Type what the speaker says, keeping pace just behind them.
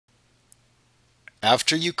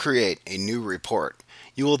After you create a new report,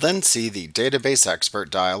 you will then see the Database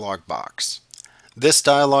Expert dialog box. This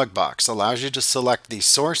dialog box allows you to select the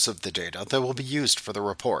source of the data that will be used for the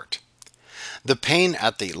report. The pane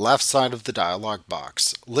at the left side of the dialog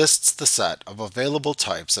box lists the set of available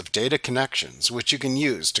types of data connections which you can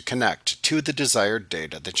use to connect to the desired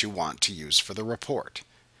data that you want to use for the report.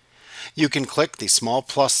 You can click the small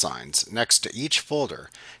plus signs next to each folder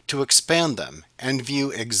to expand them and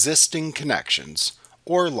view existing connections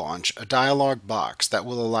or launch a dialog box that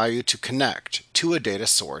will allow you to connect to a data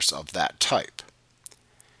source of that type.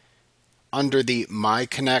 Under the My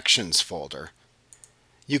Connections folder,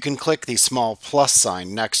 you can click the small plus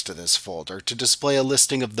sign next to this folder to display a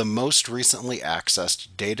listing of the most recently accessed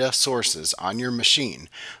data sources on your machine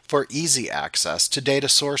for easy access to data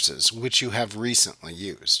sources which you have recently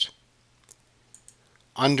used.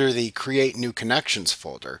 Under the Create New Connections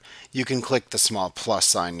folder, you can click the small plus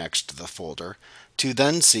sign next to the folder to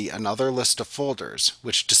then see another list of folders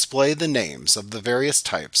which display the names of the various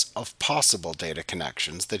types of possible data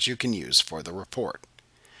connections that you can use for the report.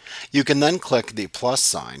 You can then click the plus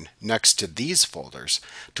sign next to these folders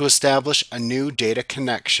to establish a new data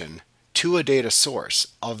connection to a data source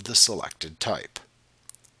of the selected type.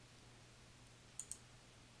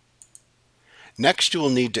 Next, you will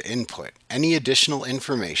need to input any additional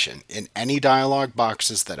information in any dialog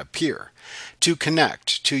boxes that appear to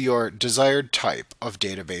connect to your desired type of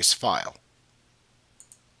database file.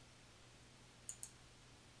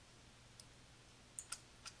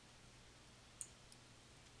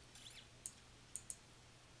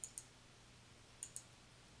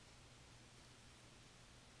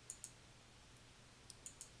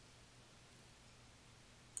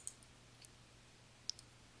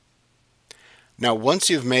 Now, once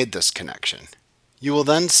you've made this connection, you will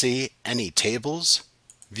then see any tables,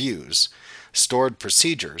 views, stored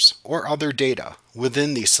procedures, or other data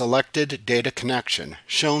within the selected data connection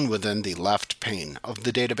shown within the left pane of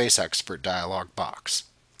the Database Expert dialog box.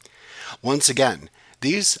 Once again,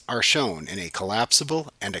 these are shown in a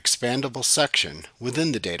collapsible and expandable section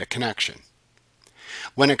within the data connection.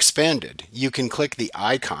 When expanded, you can click the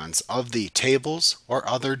icons of the tables or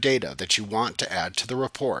other data that you want to add to the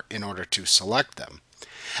report in order to select them,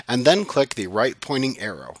 and then click the right pointing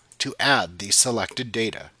arrow to add the selected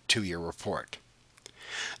data to your report.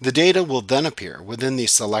 The data will then appear within the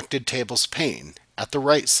Selected Tables pane at the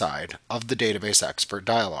right side of the Database Expert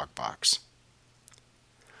dialog box.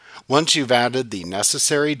 Once you've added the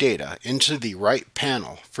necessary data into the right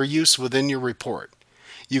panel for use within your report,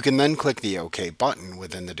 you can then click the OK button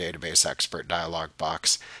within the Database Expert dialog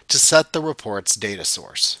box to set the report's data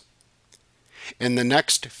source. In the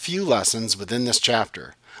next few lessons within this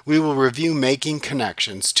chapter, we will review making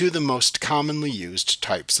connections to the most commonly used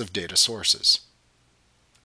types of data sources.